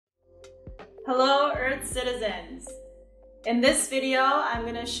Hello Earth citizens! In this video, I'm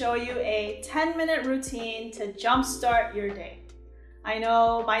going to show you a 10-minute routine to jumpstart your day. I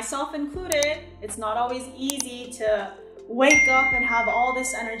know, myself included, it's not always easy to wake up and have all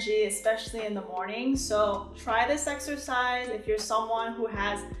this energy, especially in the morning. So try this exercise if you're someone who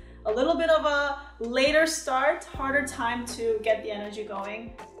has a little bit of a later start, harder time to get the energy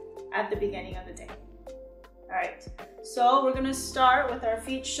going at the beginning of the day. All right, so we're gonna start with our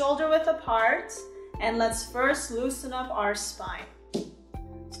feet shoulder width apart, and let's first loosen up our spine.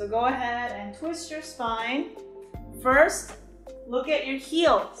 So go ahead and twist your spine. First, look at your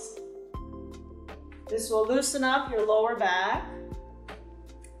heels. This will loosen up your lower back.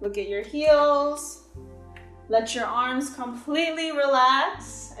 Look at your heels. Let your arms completely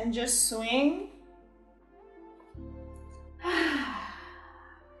relax and just swing.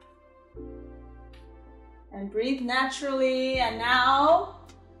 And breathe naturally. And now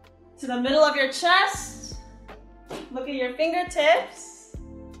to the middle of your chest. Look at your fingertips.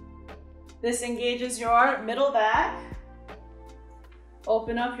 This engages your middle back.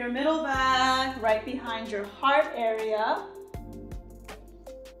 Open up your middle back right behind your heart area.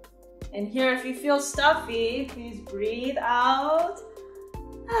 And here, if you feel stuffy, please breathe out.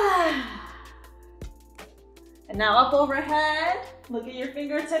 And now up overhead. Look at your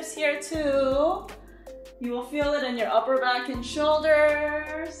fingertips here too. You will feel it in your upper back and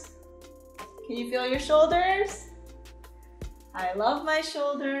shoulders. Can you feel your shoulders? I love my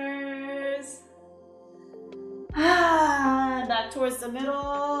shoulders. Back towards the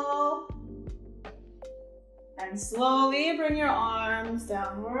middle. And slowly bring your arms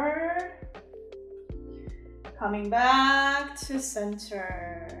downward. Coming back to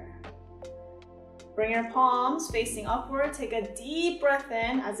center. Bring your palms facing upward. Take a deep breath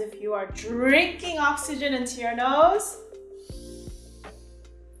in as if you are drinking oxygen into your nose.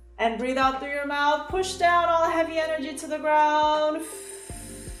 And breathe out through your mouth. Push down all heavy energy to the ground.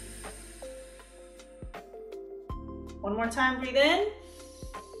 One more time, breathe in.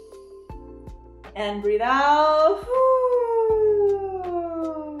 And breathe out.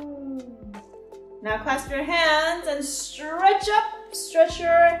 Now clasp your hands and stretch up. Stretch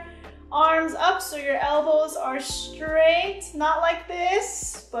your arms up so your elbows are straight. Not like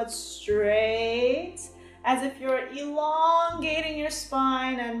this, but straight. As if you're elongating your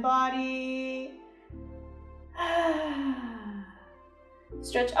spine and body.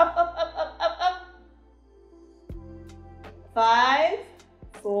 Stretch up, up, up, up, up, up. 5,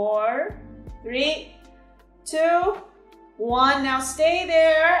 4, 3, 2, 1. Now stay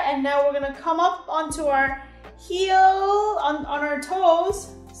there, and now we're gonna come up onto our heel, on our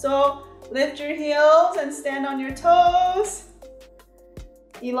toes. So lift your heels and stand on your toes.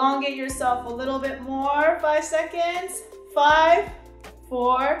 Elongate yourself a little bit more. 5 seconds. 5,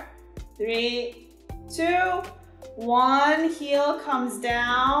 4, 3, 2, 1. Heel comes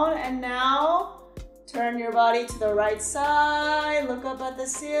down, and now turn your body to the right side. Look up at the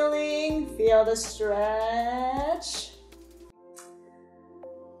ceiling. Feel the stretch.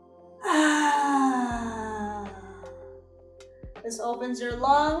 This opens your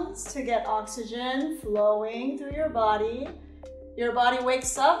lungs to get oxygen flowing through your body. Your body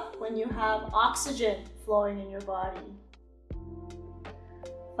wakes up when you have oxygen flowing in your body.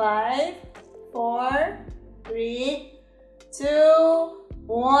 5, 4, 3, 2,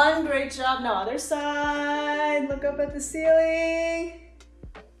 1. Great job. Now other side. Look up at the ceiling.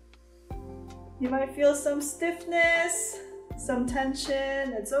 You might feel some stiffness, some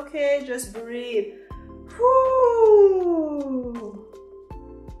tension. It's okay. Just breathe. Whoo.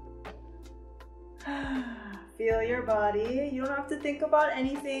 Feel your body. You don't have to think about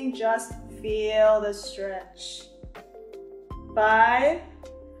anything. Just feel the stretch. 5,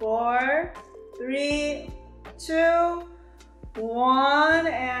 4, 3, 2, 1,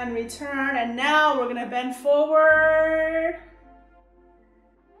 and return. And now we're gonna bend forward.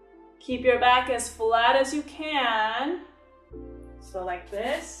 Keep your back as flat as you can. So like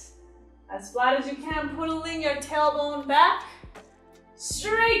this. As flat as you can, pulling your tailbone back.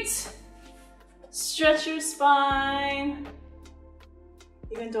 Straight. Stretch your spine.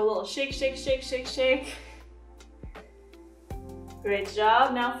 You can do a little shake, shake, shake, shake, shake. Great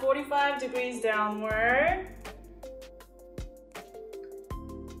job. Now 45 degrees downward.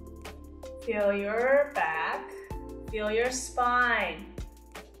 Feel your back. Feel your spine.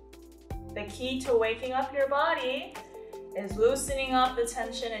 The key to waking up your body is loosening up the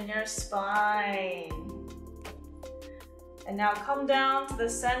tension in your spine. And now come down to the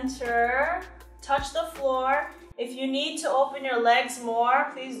center. Touch the floor. If you need to open your legs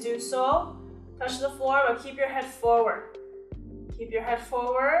more, please do so. Touch the floor, but keep your head forward. Keep your head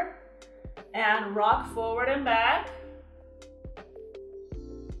forward. And rock forward and back.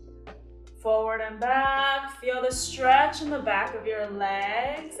 Forward and back. Feel the stretch in the back of your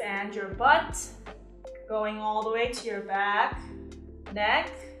legs and your butt. Going all the way to your back,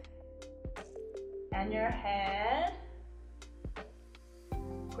 neck, and your head.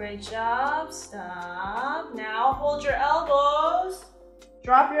 Great job. Stop. Now hold your elbows.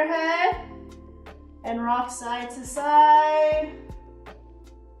 Drop your head and rock side to side.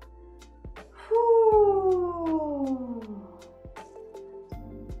 Whew.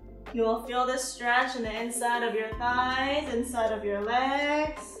 You will feel this stretch in the inside of your thighs, inside of your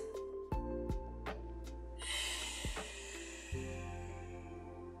legs.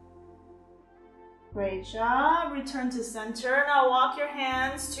 Great job. Return to center. Now walk your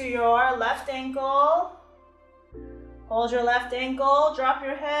hands to your left ankle. Hold your left ankle. Drop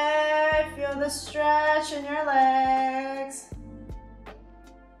your head. Feel the stretch in your legs.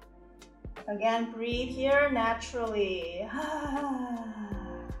 Again, breathe here naturally.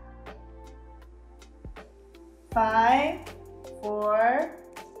 5, 4,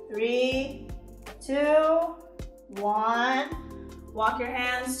 3, 2, 1. Walk your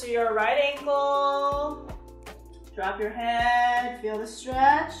hands to your right ankle. Drop your head. Feel the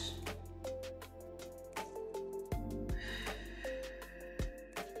stretch.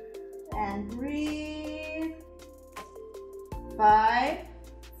 And breathe. 5,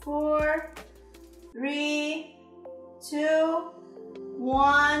 4, 3, 2,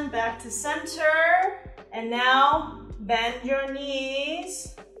 1. Back to center. And now bend your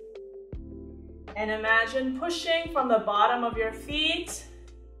knees. And imagine pushing from the bottom of your feet.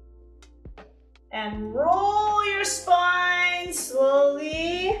 And roll your spine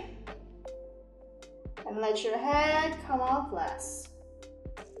slowly. And let your head come off less.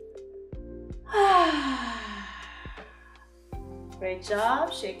 Great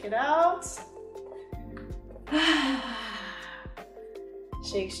job. Shake it out.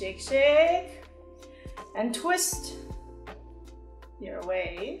 Shake, shake, shake. And twist your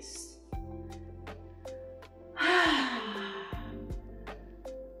waist.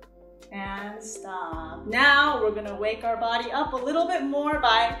 And stop. Now we're gonna wake our body up a little bit more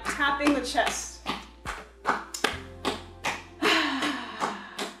by tapping the chest.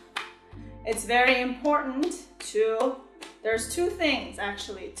 It's very important there's two things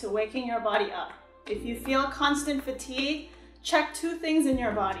actually to waking your body up. If you feel constant fatigue, check two things in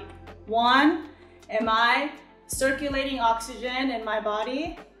your body. One, am I circulating oxygen in my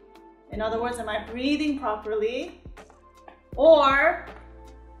body? In other words, am I breathing properly? Or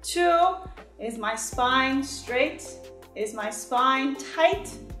two, is my spine straight? Is my spine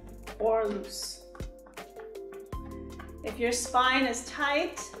tight or loose? If your spine is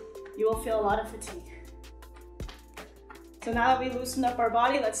tight, you will feel a lot of fatigue. So now that we loosened up our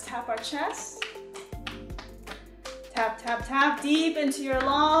body, let's tap our chest. Tap, tap, tap deep into your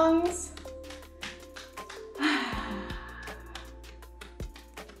lungs.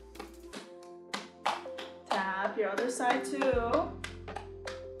 Tap your other side too.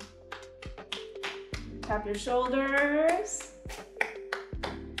 Tap your shoulders.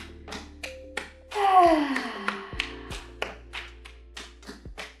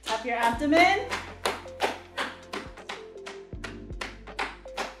 Tap your abdomen.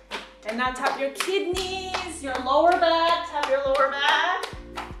 And now tap your kidneys, your lower back. Tap your lower back.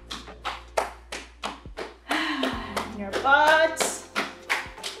 Your butt.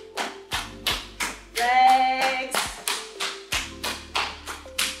 Legs.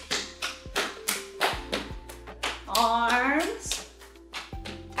 Arms.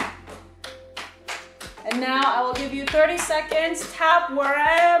 And now I will give you 30 seconds. Tap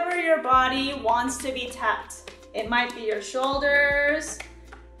wherever your body wants to be tapped. It might be your shoulders.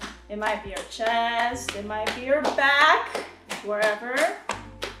 It might be your chest. It might be your back. Wherever.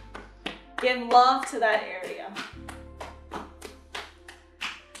 Give love to that area.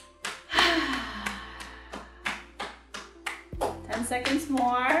 10 seconds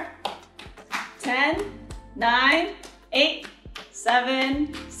more. 10, 9, 8,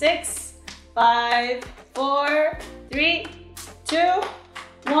 7, 6, 5, 4, 3, 2,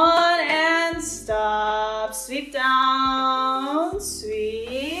 1, and stop. Sweep down,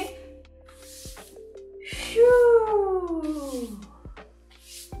 sweep. Phew.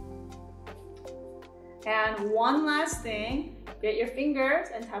 And one last thing, get your fingers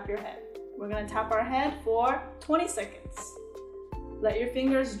and tap your head. We're gonna tap our head for 20 seconds. Let your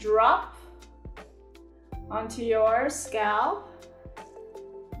fingers drop onto your scalp.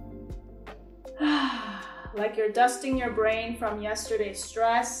 Like you're dusting your brain from yesterday's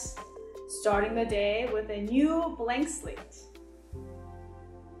stress, starting the day with a new blank slate.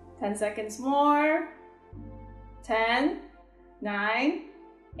 10 seconds more. 10, 9,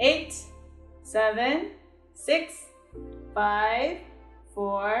 8, 7, 6, 5,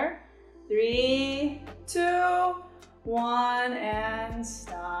 4, 3, 2, 1, and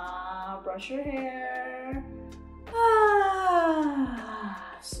stop. Brush your hair.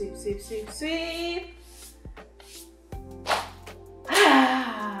 Sweep, sweep, sweep, sweep.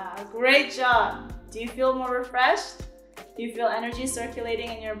 Great job. Do you feel more refreshed? Do you feel energy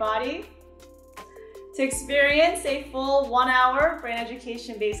circulating in your body? To experience a full 1-hour brain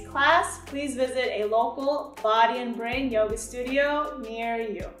education-based class, please visit a local body and brain yoga studio near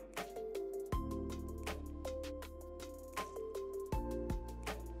you.